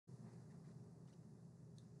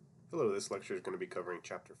Hello, this lecture is going to be covering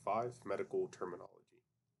Chapter 5, Medical Terminology.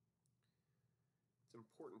 It's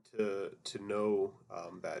important to know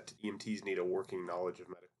that EMTs need a working knowledge of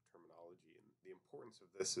medical terminology. And the importance of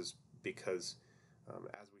this is because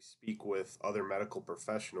as we speak with other medical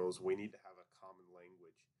professionals, we need to have a common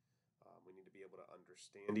language. We need to be able to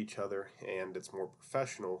understand each other, and it's more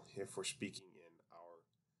professional if we're speaking in our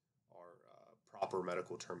proper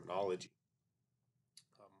medical terminology.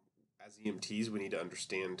 As EMTs, we need to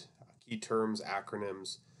understand key terms,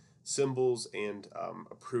 acronyms, symbols, and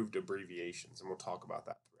approved abbreviations, and we'll talk about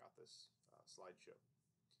that throughout this slideshow.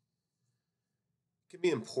 It can be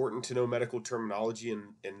important to know medical terminology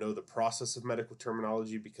and know the process of medical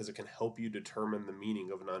terminology because it can help you determine the meaning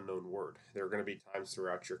of an unknown word. There are going to be times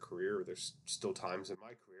throughout your career, there's still times in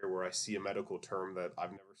my career where I see a medical term that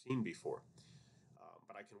I've never seen before.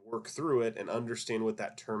 But I can work through it and understand what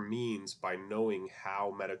that term means by knowing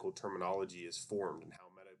how medical terminology is formed and how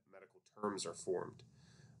medical terms are formed.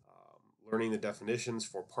 Learning the definitions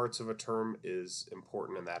for parts of a term is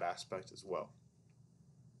important in that aspect as well.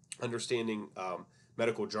 Understanding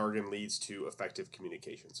medical jargon leads to effective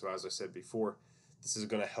communication. So as I said before, this is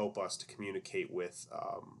going to help us to communicate with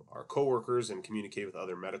our coworkers and communicate with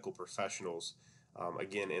other medical professionals,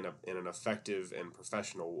 again, in an effective and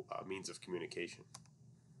professional means of communication.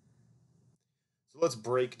 So let's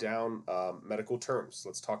break down medical terms.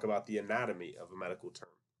 Let's talk about the anatomy of a medical term.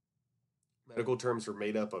 Medical terms are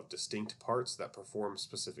made up of distinct parts that perform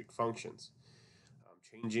specific functions.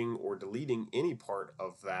 Changing or deleting any part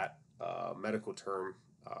of that medical term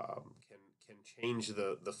can change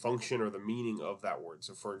the function or the meaning of that word.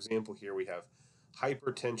 So, for example, here we have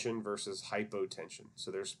hypertension versus hypotension.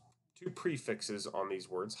 So there's two prefixes on these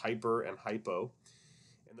words, hyper and hypo,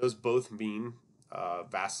 and those both mean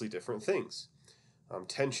vastly different things.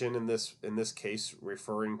 Tension in this case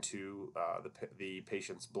referring to the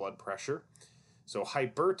patient's blood pressure. So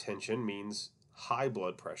hypertension means high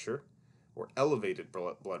blood pressure or elevated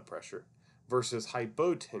blood pressure versus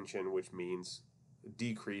hypotension, which means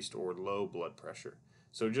decreased or low blood pressure.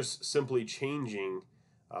 So just simply changing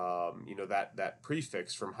that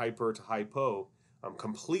prefix from hyper to hypo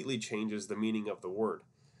completely changes the meaning of the word.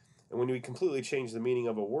 And when we completely change the meaning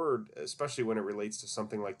of a word, especially when it relates to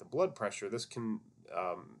something like the blood pressure, this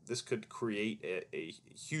could create a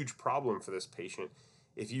huge problem for this patient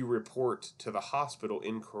if you report to the hospital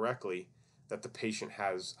incorrectly that the patient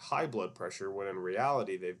has high blood pressure when in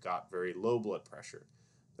reality they've got very low blood pressure.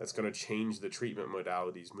 That's going to change the treatment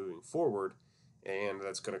modalities moving forward, and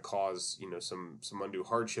that's going to cause some undue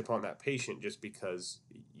hardship on that patient just because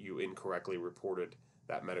you incorrectly reported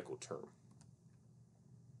that medical term.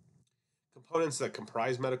 Components that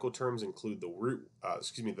comprise medical terms include the word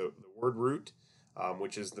root,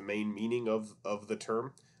 which is the main meaning of the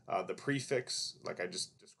term. The prefix, like I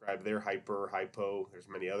just described there, hyper, hypo. There's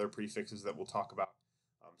many other prefixes that we'll talk about.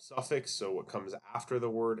 Suffix, so what comes after the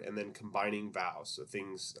word, and then combining vowels, so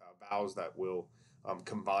vowels that will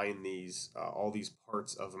combine all these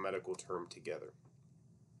parts of a medical term together.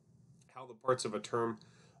 How the parts of a term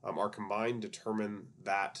are combined determine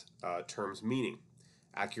that term's meaning.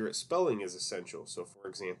 Accurate spelling is essential. So, for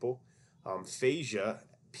example, phasia,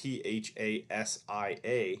 P-H-A-S-I-A,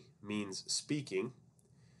 means speaking,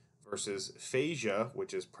 versus phasia,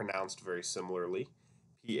 which is pronounced very similarly,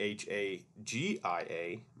 Phagia,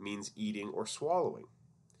 means eating or swallowing.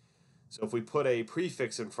 So if we put a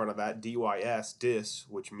prefix in front of that, dys, dis,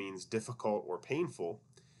 which means difficult or painful,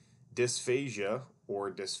 dysphagia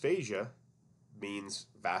or dysphagia means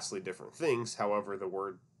vastly different things. However, the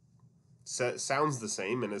word sounds the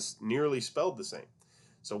same and is nearly spelled the same.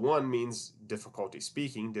 So one means difficulty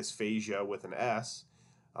speaking, dysphagia with an S.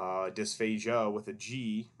 Dysphagia with a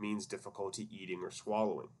G means difficulty eating or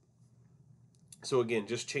swallowing. So again,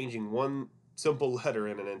 just changing one simple letter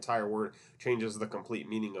in an entire word changes the complete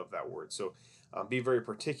meaning of that word. So be very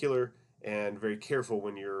particular and very careful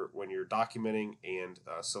when you're documenting and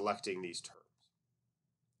selecting these terms.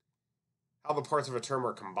 How the parts of a term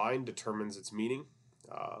are combined determines its meaning.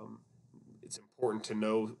 It's important to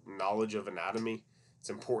know knowledge of anatomy. It's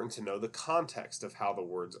important to know the context of how the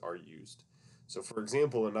words are used. So, for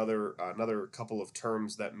example, another couple of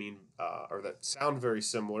terms that mean or that sound very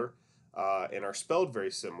similar and are spelled very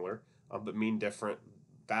similar, but mean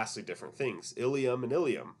vastly different things. Ilium and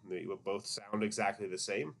ilium, they both sound exactly the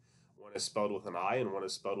same. One is spelled with an I and one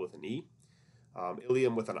is spelled with an E.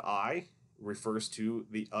 Ilium with an I refers to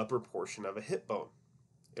the upper portion of a hip bone.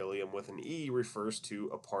 Ilium with an E refers to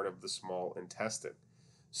a part of the small intestine.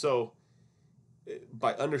 So,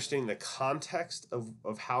 by understanding the context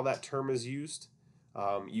of how that term is used,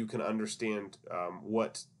 you can understand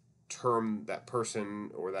what term that person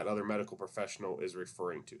or that other medical professional is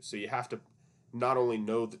referring to. So you have to not only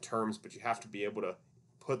know the terms, but you have to be able to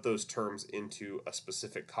put those terms into a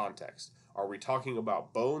specific context. Are we talking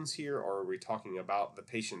about bones here, or are we talking about the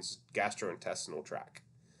patient's gastrointestinal tract?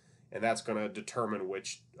 And that's going to determine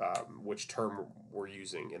which term we're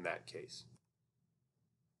using in that case.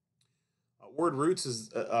 Word root is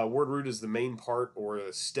the main part or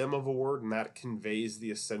the stem of a word, and that conveys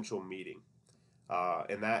the essential meaning.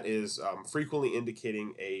 And that is frequently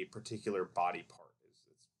indicating a particular body part.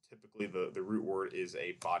 It's typically the root word is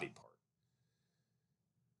a body part.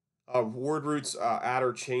 Word roots add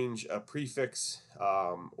or change a prefix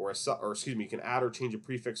you can add or change a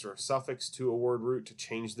prefix or a suffix to a word root to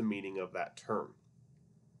change the meaning of that term.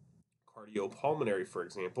 Cardiopulmonary, for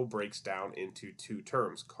example, breaks down into two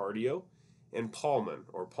terms, cardio and pulmon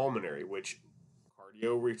or pulmonary, which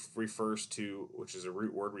cardio refers to, which is a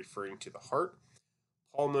root word referring to the heart.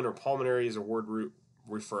 Pulmon or pulmonary is a word root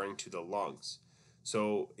referring to the lungs.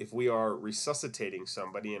 So if we are resuscitating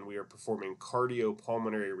somebody and we are performing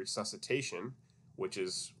cardiopulmonary resuscitation, which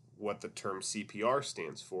is what the term CPR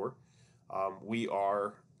stands for, we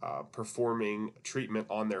are performing treatment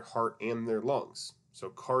on their heart and their lungs. So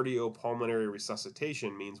cardiopulmonary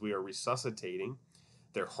resuscitation means we are resuscitating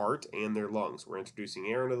their heart and their lungs. We're introducing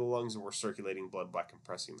air into the lungs and we're circulating blood by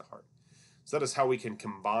compressing the heart. So that is how we can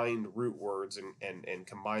combine root words and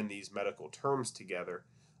combine these medical terms together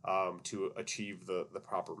to achieve the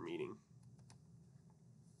proper meaning.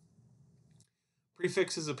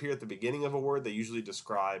 Prefixes appear at the beginning of a word. They usually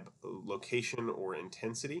describe location or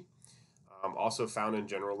intensity. Also found in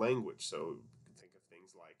general language. So you can think of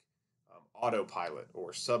things like autopilot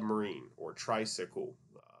or submarine or tricycle.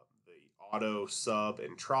 The auto, sub,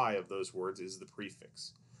 and tri of those words is the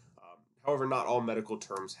prefix. However, not all medical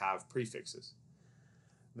terms have prefixes.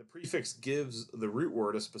 The prefix gives the root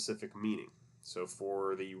word a specific meaning. So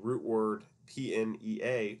for the root word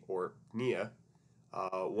pnea or pnea,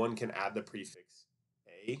 one can add the prefix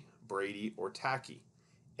a, Brady, or tacky,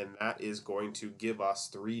 and that is going to give us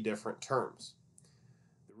three different terms.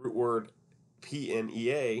 The root word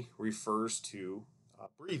pnea refers to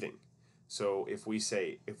breathing. So if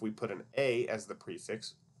we put an a as the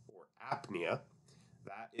prefix, or apnea,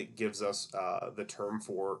 that it gives us the term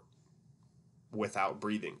for without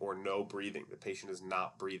breathing or no breathing. The patient is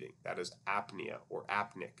not breathing. That is apnea or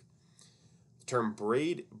apnic. The term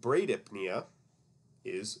bradypnea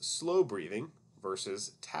is slow breathing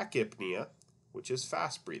versus tachypnea, which is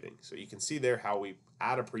fast breathing. So you can see there how we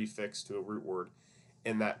add a prefix to a root word,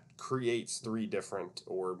 and that creates three different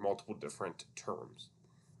or multiple different terms.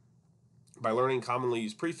 By learning commonly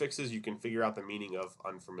used prefixes, you can figure out the meaning of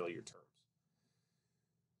unfamiliar terms.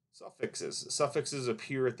 Suffixes. Suffixes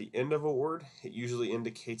appear at the end of a word. It usually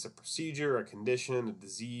indicates a procedure, a condition, a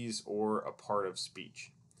disease, or a part of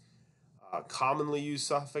speech. Commonly used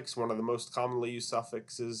suffix, one of the most commonly used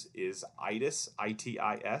suffixes is itis,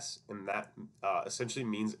 I-T-I-S, and that essentially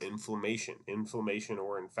means inflammation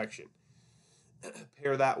or infection.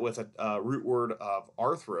 Pair that with a root word of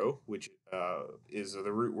arthro, which is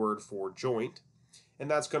the root word for joint, and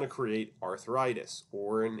that's going to create arthritis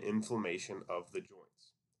or an inflammation of the joints.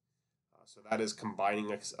 So that is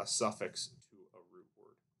combining a suffix to a root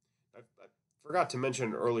word. I forgot to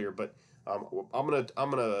mention earlier, but I'm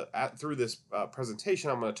gonna through this presentation,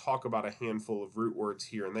 I'm gonna talk about a handful of root words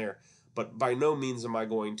here and there. But by no means am I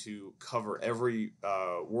going to cover every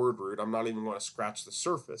word root. I'm not even going to scratch the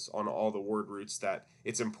surface on all the word roots that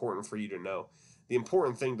it's important for you to know. The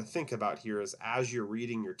important thing to think about here is as you're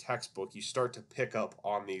reading your textbook, you start to pick up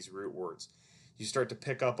on these root words. You start to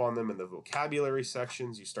pick up on them in the vocabulary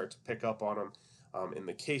sections. You start to pick up on them in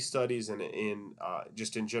the case studies and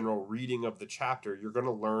just in general reading of the chapter. You're going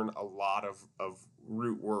to learn a lot of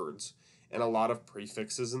root words and a lot of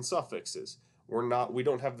prefixes and suffixes. We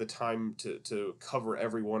don't have the time to cover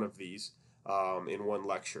every one of these in one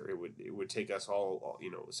lecture. It would take us all,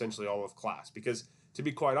 essentially all of class, because to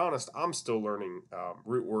be quite honest, I'm still learning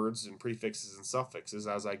root words and prefixes and suffixes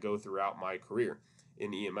as I go throughout my career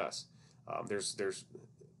in EMS. There's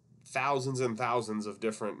thousands and thousands of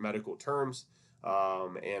different medical terms,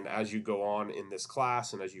 and as you go on in this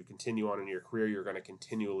class and as you continue on in your career, you're going to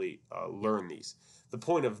continually learn these. The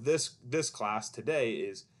point of this class today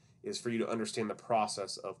is for you to understand the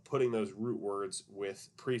process of putting those root words with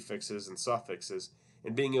prefixes and suffixes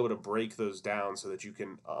and being able to break those down so that you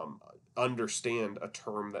can understand a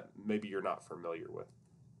term that maybe you're not familiar with.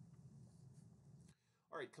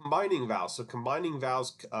 All right, combining vowels. So combining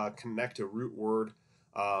vowels connect a root word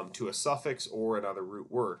to a suffix or another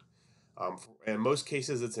root word. In most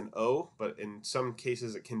cases, it's an O, but in some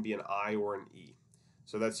cases, it can be an I or an E.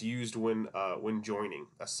 So that's used when joining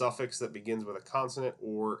a suffix that begins with a consonant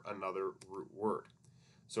or another root word.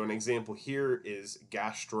 So an example here is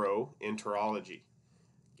gastroenterology.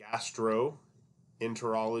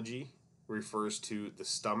 Gastroenterology refers to the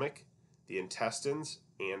stomach, the intestines,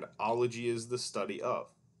 and ology is the study of.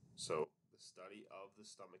 So the study of the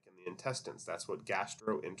stomach and the intestines. That's what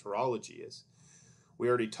gastroenterology is. We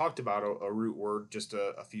already talked about a root word just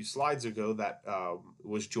a few slides ago that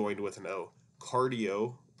was joined with an O,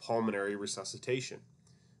 cardiopulmonary resuscitation.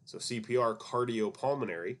 So CPR,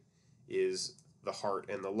 cardiopulmonary, is the heart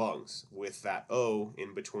and the lungs, with that O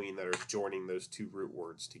in between that are joining those two root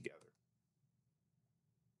words together.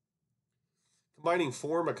 Combining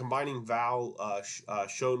form, a combining vowel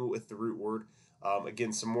shown with the root word.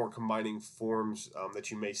 Again, some more combining forms that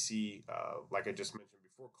you may see, like I just mentioned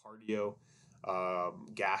before, cardio,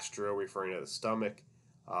 gastro referring to the stomach,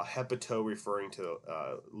 hepato referring to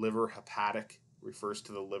liver, hepatic refers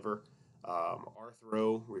to the liver,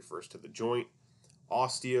 arthro refers to the joint,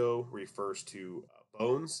 osteo refers to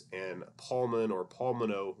bones, and pulmon or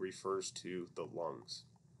pulmono refers to the lungs.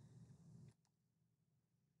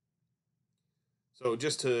 So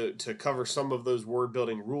just to cover some of those word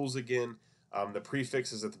building rules again, the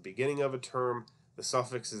prefix is at the beginning of a term, the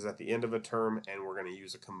suffix is at the end of a term, and we're going to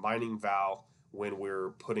use a combining vowel when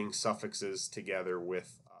we're putting suffixes together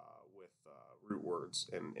with root words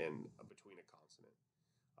and between a consonant.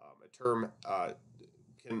 A term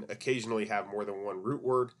can occasionally have more than one root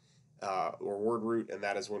word or word root, and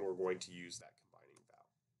that is when we're going to use that combining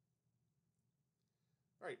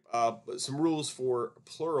vowel. All right, some rules for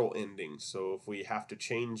plural endings. So if we have to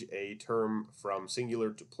change a term from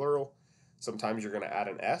singular to plural, sometimes you're going to add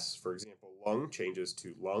an S. For example, lung changes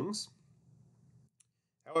to lungs.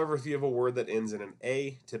 However, if you have a word that ends in an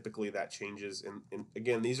A, typically that changes. And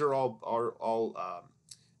again, these are all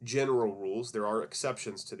general rules. There are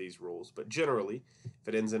exceptions to these rules, but generally, if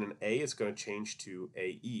it ends in an A, it's going to change to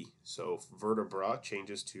AE. So vertebra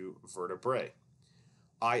changes to vertebrae.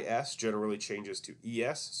 IS generally changes to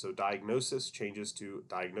ES, so diagnosis changes to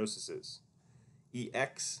diagnoses.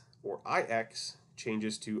 EX or IX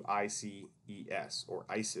changes to ICES or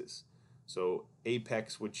ICES. So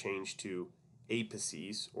apex would change to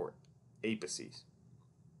apices or apices.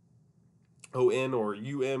 ON or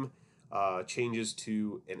UM changes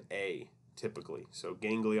to an A typically. So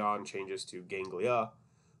ganglion changes to ganglia,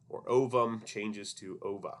 or ovum changes to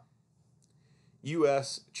ova.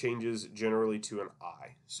 US changes generally to an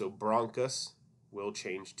I. So bronchus will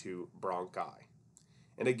change to bronchi.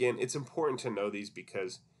 And again, it's important to know these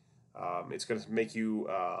because it's going to make you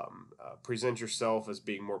present yourself as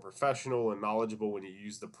being more professional and knowledgeable when you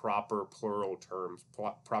use the proper plural terms,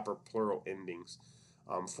 proper plural endings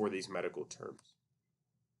for these medical terms.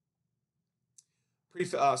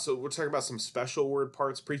 So we're talking about some special word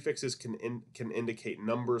parts. Prefixes can indicate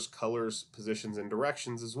numbers, colors, positions, and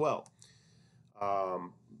directions as well.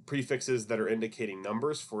 Prefixes that are indicating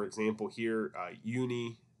numbers, for example, here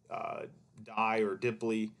uni, di or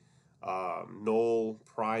diply, null,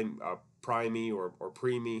 primi or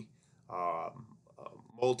primi,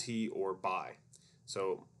 multi or bi.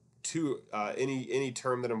 So any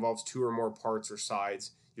term that involves two or more parts or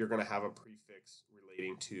sides, you're going to have a prefix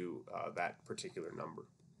relating to that particular number.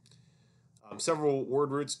 Several word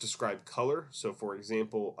roots describe color. So for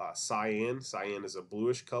example, cyan is a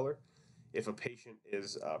bluish color. If a patient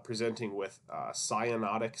is presenting with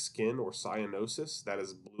cyanotic skin or cyanosis, that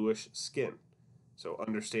is bluish skin. So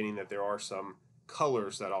understanding that there are some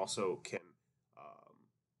colors that also can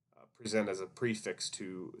present as a prefix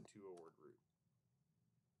to a word root.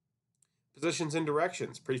 Positions and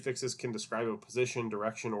directions. Prefixes can describe a position,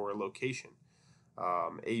 direction, or a location.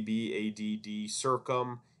 AB, AD, D,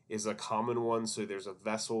 circum is a common one. So there's a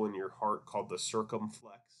vessel in your heart called the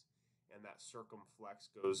circumflex, and that circumflex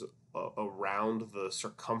goes around the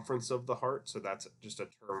circumference of the heart. So that's just a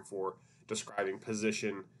term for describing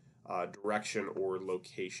position, direction, or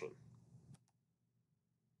location.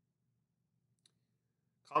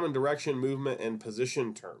 Common direction, movement, and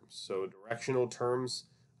position terms. So directional terms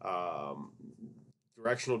are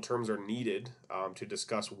needed to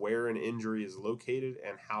discuss where an injury is located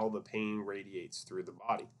and how the pain radiates through the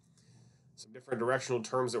body. Some different directional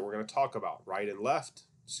terms that we're going to talk about: right and left,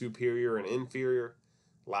 superior and inferior,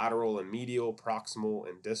 lateral and medial, proximal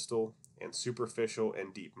and distal, and superficial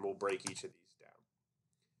and deep. And we'll break each of these down.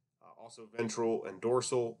 Also ventral and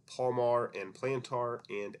dorsal, palmar and plantar,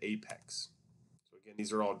 and apex. So again,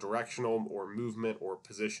 these are all directional or movement or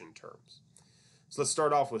position terms. So let's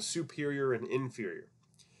start off with superior and inferior.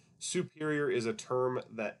 Superior is a term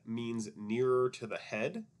that means nearer to the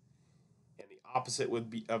head, and the opposite would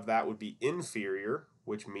be inferior,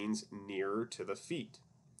 which means nearer to the feet.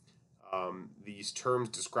 These terms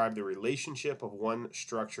describe the relationship of one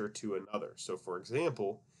structure to another. So, for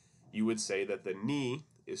example, you would say that the knee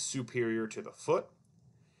is superior to the foot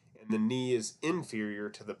and the knee is inferior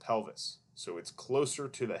to the pelvis. So, it's closer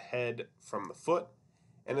to the head from the foot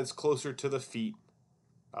and it's closer to the feet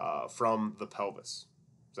from the pelvis.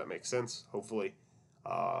 Does that make sense? Hopefully.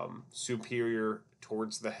 Superior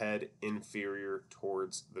towards the head, inferior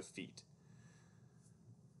towards the feet.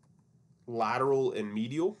 Lateral and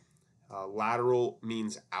medial. Lateral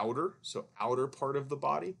means outer, so outer part of the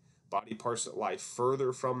body parts that lie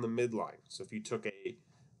further from the midline. So if you took an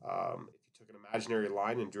imaginary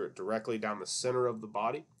line and drew it directly down the center of the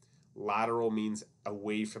body, lateral means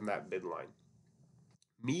away from that midline.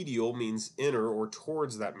 Medial means inner or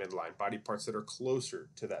towards that midline, body parts that are closer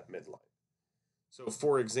to that midline. So,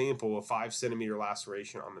 for example, a 5 centimeter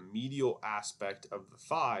laceration on the medial aspect of the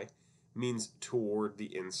thigh means toward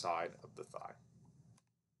the inside of the thigh.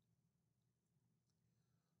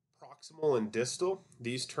 Proximal and distal,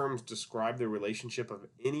 these terms describe the relationship of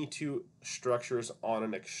any two structures on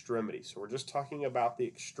an extremity. So we're just talking about the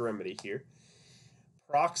extremity here.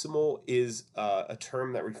 Proximal is a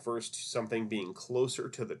term that refers to something being closer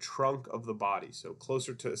to the trunk of the body. So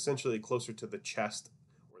essentially closer to the chest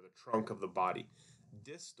or the trunk of the body.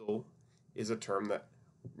 Distal is a term that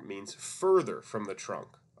means further from the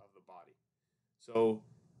trunk of the body. So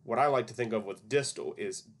what I like to think of with distal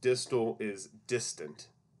is distant.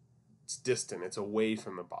 It's distant, it's away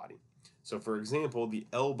from the body. So for example, the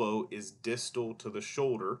elbow is distal to the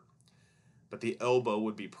shoulder, but the elbow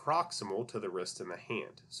would be proximal to the wrist and the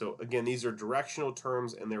hand. So again, these are directional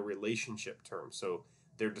terms and they're relationship terms. So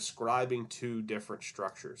they're describing two different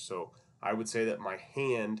structures. So I would say that my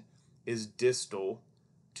hand is distal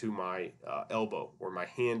to my elbow, or my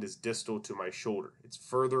hand is distal to my shoulder. It's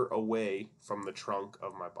further away from the trunk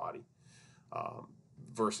of my body.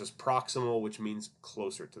 Versus proximal, which means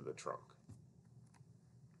closer to the trunk.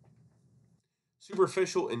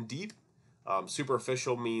 Superficial and deep.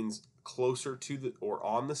 Superficial means closer to the or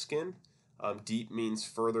on the skin. Deep means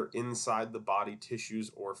further inside the body tissues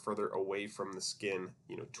or further away from the skin,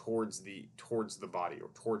 towards the body or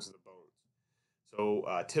towards the bones.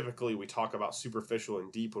 So typically we talk about superficial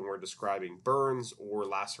and deep when we're describing burns or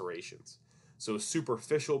lacerations. So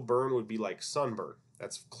superficial burn would be like sunburn.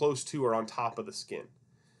 That's close to or on top of the skin.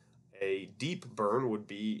 A deep burn would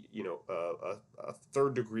be, a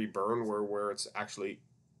third-degree burn where it's actually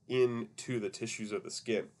into the tissues of the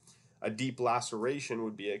skin. A deep laceration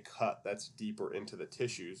would be a cut that's deeper into the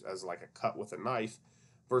tissues, as like a cut with a knife,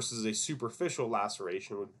 versus a superficial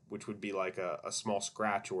laceration, which would be like a small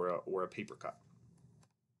scratch or a paper cut.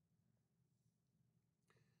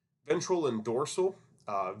 Ventral and dorsal.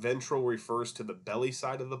 Ventral refers to the belly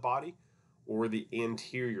side of the body, or the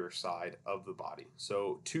anterior side of the body.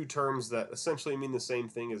 So two terms that essentially mean the same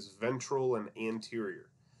thing as ventral and anterior.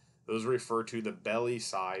 Those refer to the belly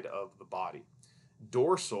side of the body.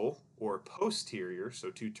 Dorsal or posterior, so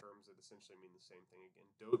two terms that essentially mean the same thing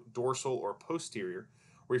again. Dorsal or posterior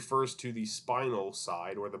refers to the spinal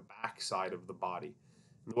side or the back side of the body.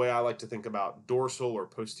 And the way I like to think about dorsal or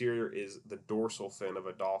posterior is the dorsal fin of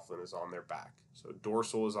a dolphin is on their back. So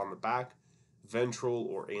dorsal is on the back. Ventral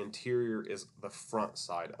or anterior is the front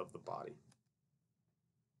side of the body.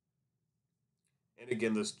 And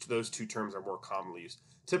again, those two terms are more commonly used.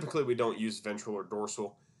 Typically, we don't use ventral or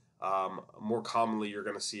dorsal. More commonly, you're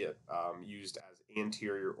going to see it used as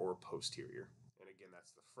anterior or posterior. And again,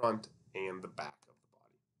 that's the front and the back of the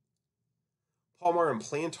body. Palmar and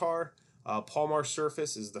plantar. Palmar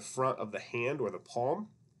surface is the front of the hand or the palm,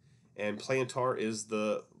 and plantar is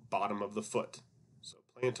the bottom of the foot. So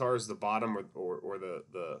plantar is the bottom or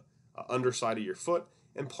the underside of your foot,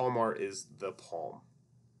 and palmar is the palm.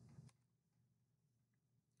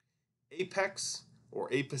 Apex or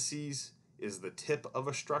apices is the tip of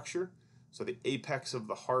a structure. So the apex of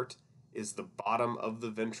the heart is the bottom of the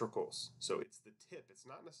ventricles. So it's the tip. It's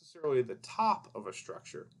not necessarily the top of a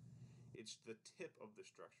structure. It's the tip of the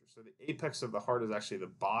structure. So the apex of the heart is actually the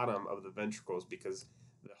bottom of the ventricles because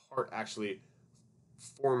the heart actually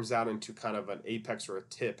forms out into kind of an apex or a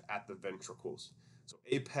tip at the ventricles. So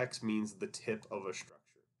apex means the tip of a structure.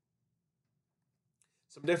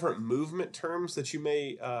 Some different movement terms that you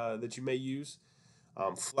may use.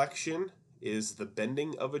 Flexion is the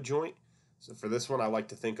bending of a joint. So for this one, I like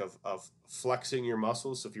to think of flexing your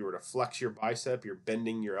muscles. So if you were to flex your bicep, you're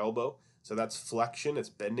bending your elbow. So that's flexion. It's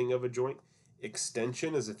bending of a joint.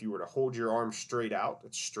 Extension is if you were to hold your arm straight out.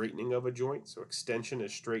 It's straightening of a joint. So extension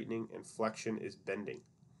is straightening and flexion is bending.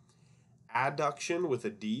 Adduction with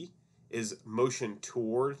a D is motion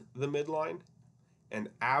toward the midline. and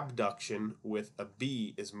abduction with a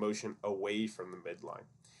B is motion away from the midline.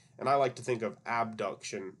 And I like to think of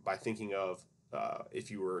abduction by thinking of if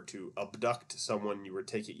you were to abduct someone, you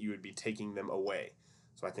would be taking them away.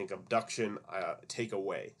 So I think abduction, take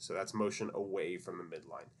away. So that's motion away from the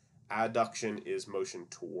midline. Adduction is motion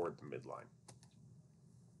toward the midline.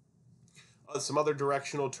 Some other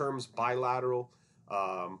directional terms: bilateral.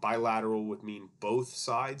 Bilateral would mean both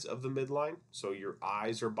sides of the midline. So your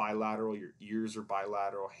eyes are bilateral, your ears are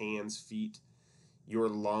bilateral, hands, feet. Your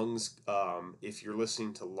lungs, if you're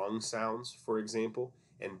listening to lung sounds, for example,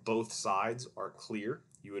 and both sides are clear,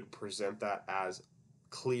 you would present that as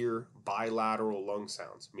clear bilateral lung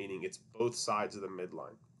sounds, meaning it's both sides of the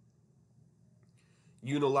midline.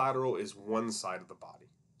 Unilateral is one side of the body.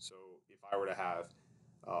 So if I were to have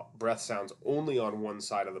breath sounds only on one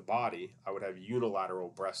side of the body, I would have unilateral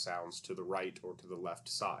breath sounds to the right or to the left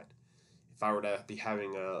side. If I were to be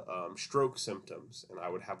having stroke symptoms and I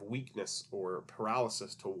would have weakness or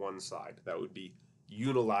paralysis to one side, that would be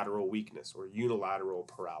unilateral weakness or unilateral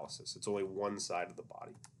paralysis. It's only one side of the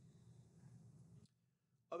body.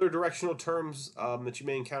 Other directional terms that you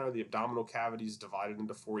may encounter: the abdominal cavity is divided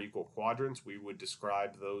into 4 equal quadrants. We would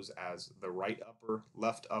describe those as the right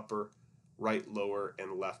upper, right lower,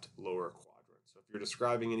 and left lower quadrant. So if you're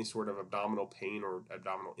describing any sort of abdominal pain or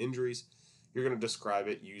abdominal injuries, you're going to describe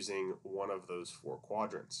it using one of those 4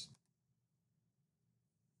 quadrants.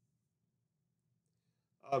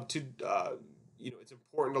 It's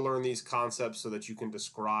important to learn these concepts so that you can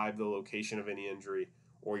describe the location of any injury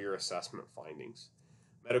or your assessment findings.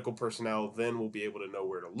 Medical personnel then will be able to know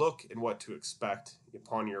where to look and what to expect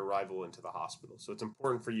upon your arrival into the hospital. So it's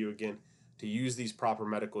important for you, again, to use these proper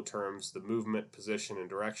medical terms, the movement, position, and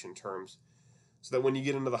direction terms, so that when you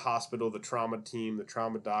get into the hospital, the trauma team, the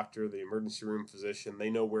trauma doctor, the emergency room physician, they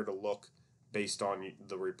know where to look based on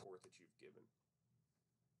the report that you've given.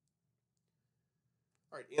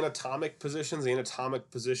 All right, anatomic positions. Anatomic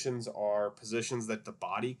positions are positions that the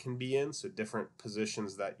body can be in, so different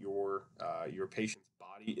positions that your patient's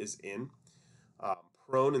body is in. Um,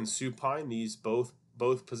 Prone and supine, these both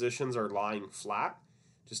positions are lying flat.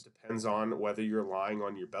 Just depends on whether you're lying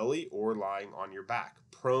on your belly or lying on your back.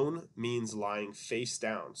 Prone means lying face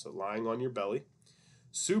down, so lying on your belly.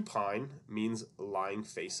 Supine means lying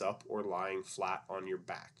face up or lying flat on your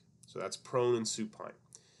back. So that's prone and supine.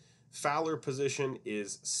 Fowler position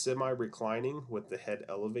is semi-reclining with the head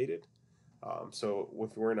elevated. So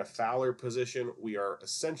if we're in a Fowler position, we are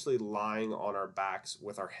essentially lying on our backs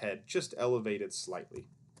with our head just elevated slightly.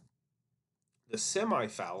 The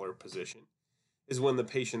semi-Fowler position is when the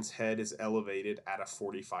patient's head is elevated at a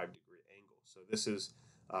 45-degree angle. So this is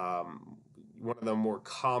one of the more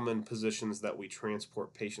common positions that we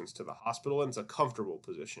transport patients to the hospital, and it's a comfortable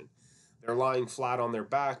position. They're lying flat on their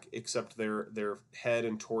back, except their head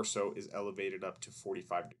and torso is elevated up to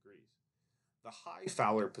 45 degrees. The high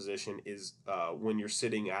Fowler position is when you're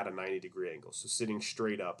sitting at a 90-degree angle. So sitting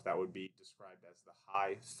straight up, that would be described as the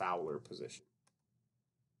high Fowler position.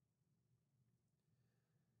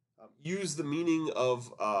 Use the meaning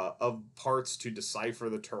of parts to decipher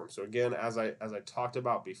the term. So again, as I talked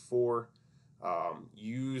about before,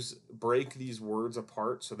 break these words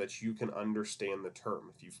apart so that you can understand the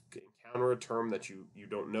term. If you encounter a term that you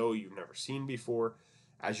don't know, you've never seen before,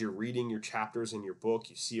 as you're reading your chapters in your book,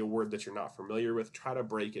 you see a word that you're not familiar with, try to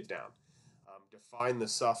break it down. Define the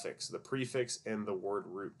suffix, the prefix, and the word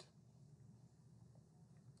root.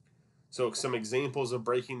 So some examples of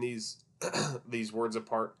breaking these these words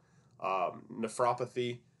apart: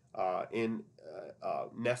 nephropathy,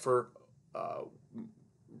 nepher,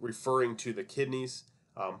 referring to the kidneys,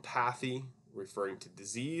 pathy, referring to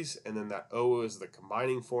disease, and then that O is the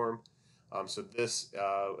combining form. So this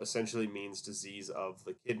essentially means disease of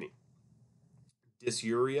the kidney.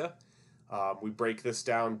 Dysuria, we break this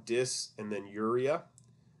down: dys and then uria.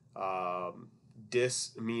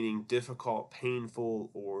 Dys meaning difficult, painful,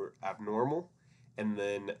 or abnormal, and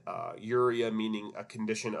then uria meaning a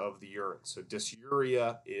condition of the urine. So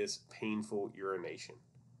dysuria is painful urination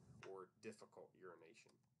or difficult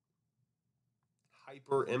urination.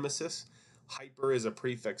 Hyperemesis. Hyper is a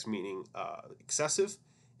prefix meaning excessive.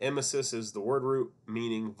 Emesis is the word root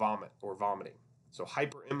meaning vomit or vomiting. So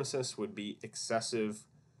hyperemesis would be excessive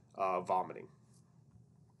vomiting.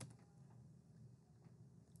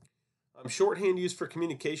 Shorthand used for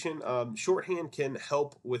communication. Shorthand can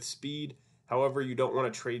help with speed. However, you don't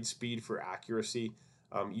want to trade speed for accuracy.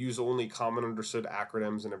 Use only common understood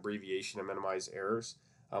acronyms and abbreviation to minimize errors.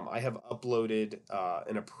 I have uploaded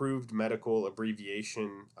an approved medical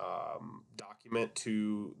abbreviation document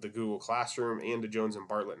to the Google Classroom and to Jones and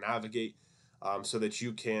Bartlett Navigate. so that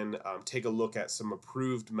you can take a look at some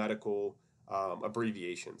approved medical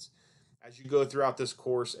abbreviations. As you go throughout this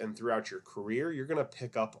course and throughout your career, you're going to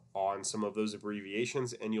pick up on some of those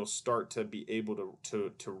abbreviations, and you'll start to be able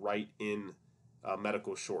to write in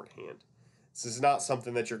medical shorthand. This is not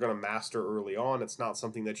something that you're going to master early on. It's not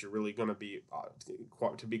something that you're really going to be,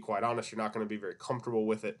 to be quite honest, you're not going to be very comfortable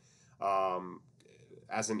with it um,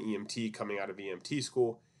 as an EMT coming out of EMT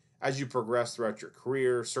school. As you progress throughout your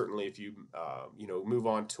career, certainly if you move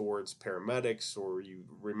on towards paramedics or you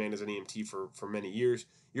remain as an EMT for many years,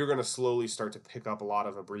 you're going to slowly start to pick up a lot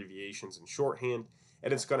of abbreviations and shorthand,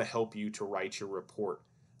 and it's going to help you to write your report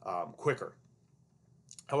quicker.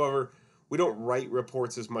 However, we don't write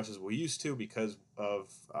reports as much as we used to because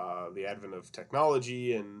of the advent of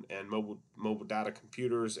technology and mobile data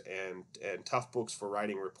computers and tough books for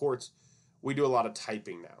writing reports. We do a lot of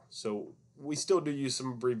typing now. So we still do use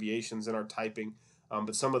some abbreviations in our typing,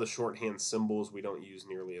 but some of the shorthand symbols we don't use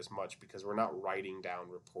nearly as much because we're not writing down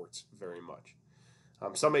reports very much.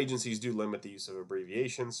 Some agencies do limit the use of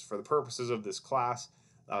abbreviations. For the purposes of this class,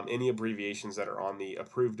 any abbreviations that are on the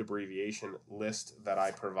approved abbreviation list that I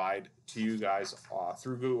provide to you guys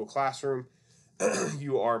through Google Classroom,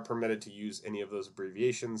 you are permitted to use any of those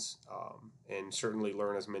abbreviations and certainly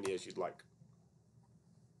learn as many as you'd like.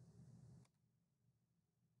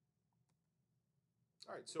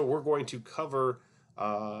 All right, so we're going to cover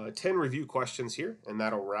 10 review questions here, and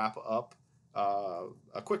that'll wrap up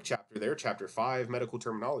a quick chapter there, Chapter 5, Medical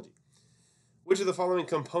Terminology. Which of the following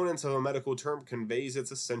components of a medical term conveys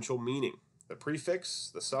its essential meaning? The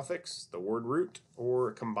prefix, the suffix, the word root, or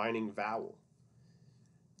a combining vowel?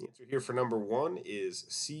 The answer here for number 1 is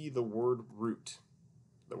C, the word root.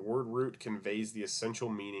 The word root conveys the essential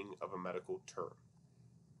meaning of a medical term.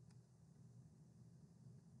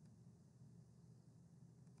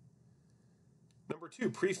 Number 2,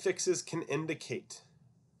 prefixes can indicate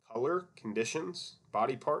color, conditions,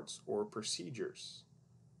 body parts, or procedures.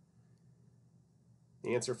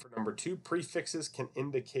 The answer for number 2, prefixes can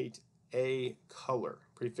indicate a color.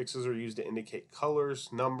 Prefixes are used to indicate colors,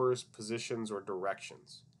 numbers, positions, or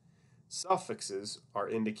directions. Suffixes are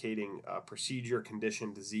indicating a procedure,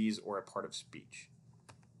 condition, disease, or a part of speech.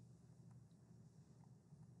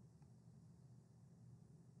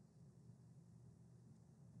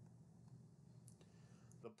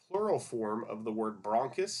 The plural form of the word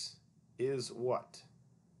bronchus is what?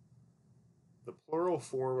 The plural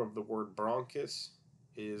form of the word bronchus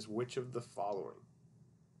is which of the following?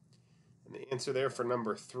 And the answer there for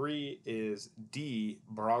number 3 is D,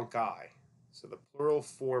 bronchi. So the plural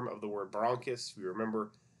form of the word bronchus, if you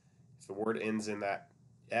remember, if the word ends in that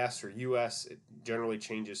S or US, it generally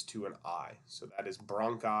changes to an I. So that is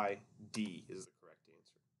bronchi. D is the correct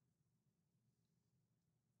answer.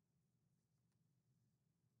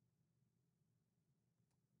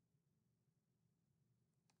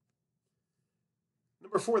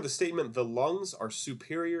 Number 4, the statement, the lungs are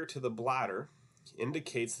superior to the bladder,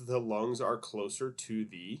 indicates that the lungs are closer to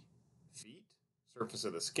the feet, surface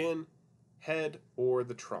of the skin, head, or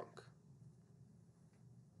the trunk.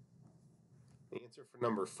 The answer for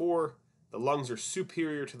number 4, the lungs are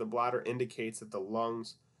superior to the bladder, indicates that the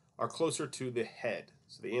lungs are closer to the head.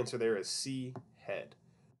 So the answer there is C, head.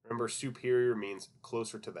 Remember, superior means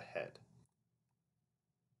closer to the head.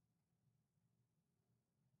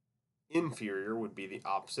 Inferior would be the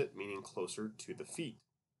opposite, meaning closer to the feet.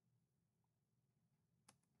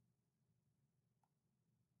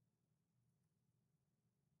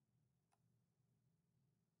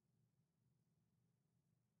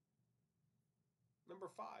 Number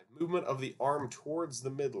 5, movement of the arm towards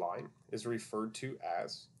the midline is referred to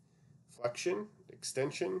as flexion,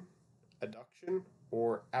 extension, adduction,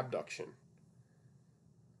 or abduction.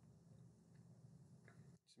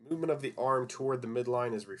 So movement of the arm toward the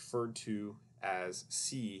midline is referred to as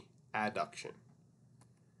C, adduction.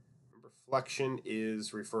 Remember, flexion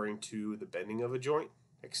is referring to the bending of a joint.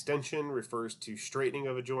 Extension refers to straightening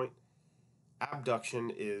of a joint. Abduction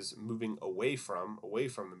is moving away from the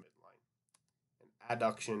midline. And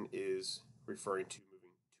adduction is referring to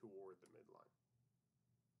moving toward the midline.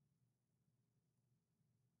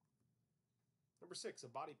 Number 6, a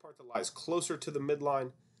body part that lies closer to the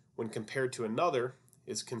midline when compared to another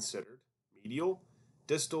is considered medial,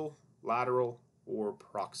 distal, lateral, or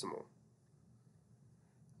proximal.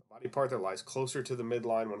 A body part that lies closer to the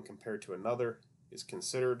midline when compared to another is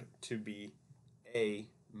considered to be A,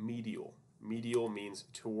 medial. Medial means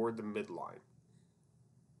toward the midline.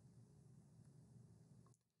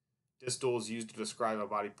 Distal is used to describe a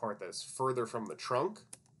body part that is further from the trunk.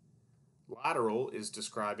 Lateral is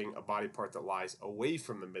describing a body part that lies away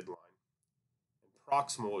from the midline. And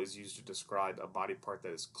Proximal is used to describe a body part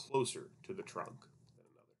that is closer to the trunk than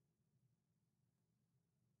another.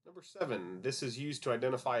 Number 7, this is used to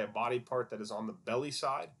identify a body part that is on the belly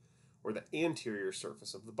side or the anterior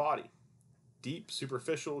surface of the body. Deep,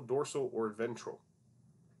 superficial, dorsal, or ventral.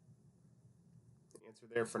 The answer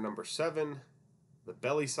there for number 7, the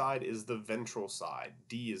belly side is the ventral side.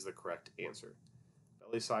 D is the correct answer.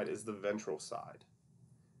 Belly side is the ventral side.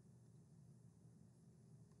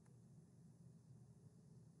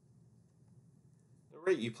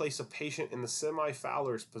 Number 8, you place a patient in the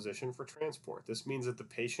semi-Fowler's position for transport. This means that the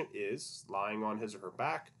patient is lying on his or her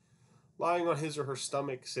back, lying on his or her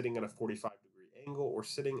stomach, sitting at a 45-degree angle, or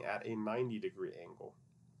sitting at a 90-degree angle.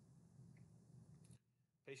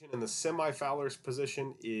 Patient in the semi-Fowler's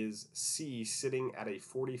position is C, sitting at a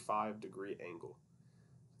 45-degree angle.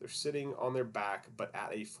 They're sitting on their back, but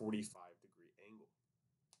at a 45-degree angle.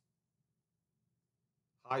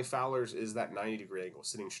 High Fowler's is that 90-degree angle,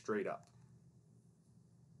 sitting straight up.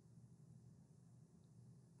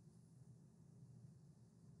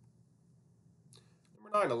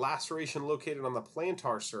 Number 9, a laceration located on the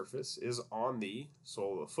plantar surface is on the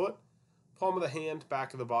sole of the foot, palm of the hand,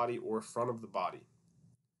 back of the body, or front of the body.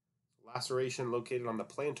 Laceration located on the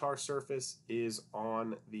plantar surface is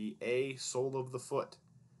on the A, sole of the foot.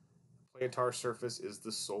 The plantar surface is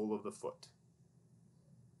the sole of the foot.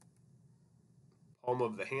 Palm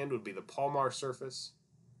of the hand would be the palmar surface.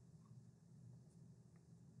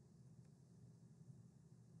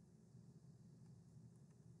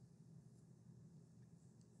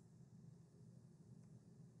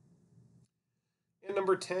 And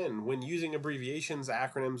number 10, when using abbreviations,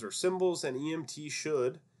 acronyms, or symbols, an EMT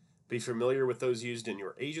should be familiar with those used in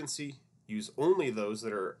your agency, use only those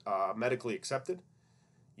that are medically accepted,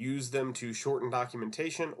 use them to shorten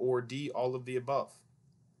documentation, or D, all of the above.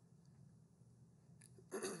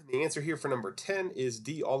 The answer here for number 10 is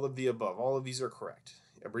D, all of the above. All of these are correct.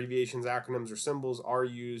 Abbreviations, acronyms, or symbols are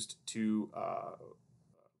used to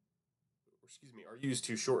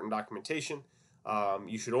shorten documentation.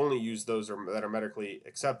 You should only use those that are medically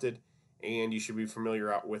accepted, and you should be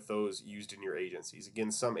familiar with those used in your agencies.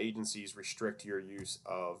 Again, some agencies restrict your use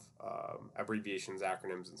of abbreviations,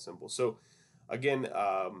 acronyms, and symbols. So, again,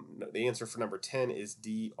 the answer for number 10 is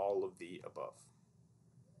D, all of the above.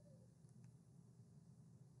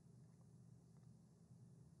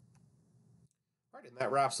 All right, and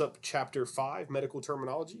that wraps up Chapter 5, Medical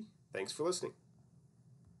Terminology. Thanks for listening.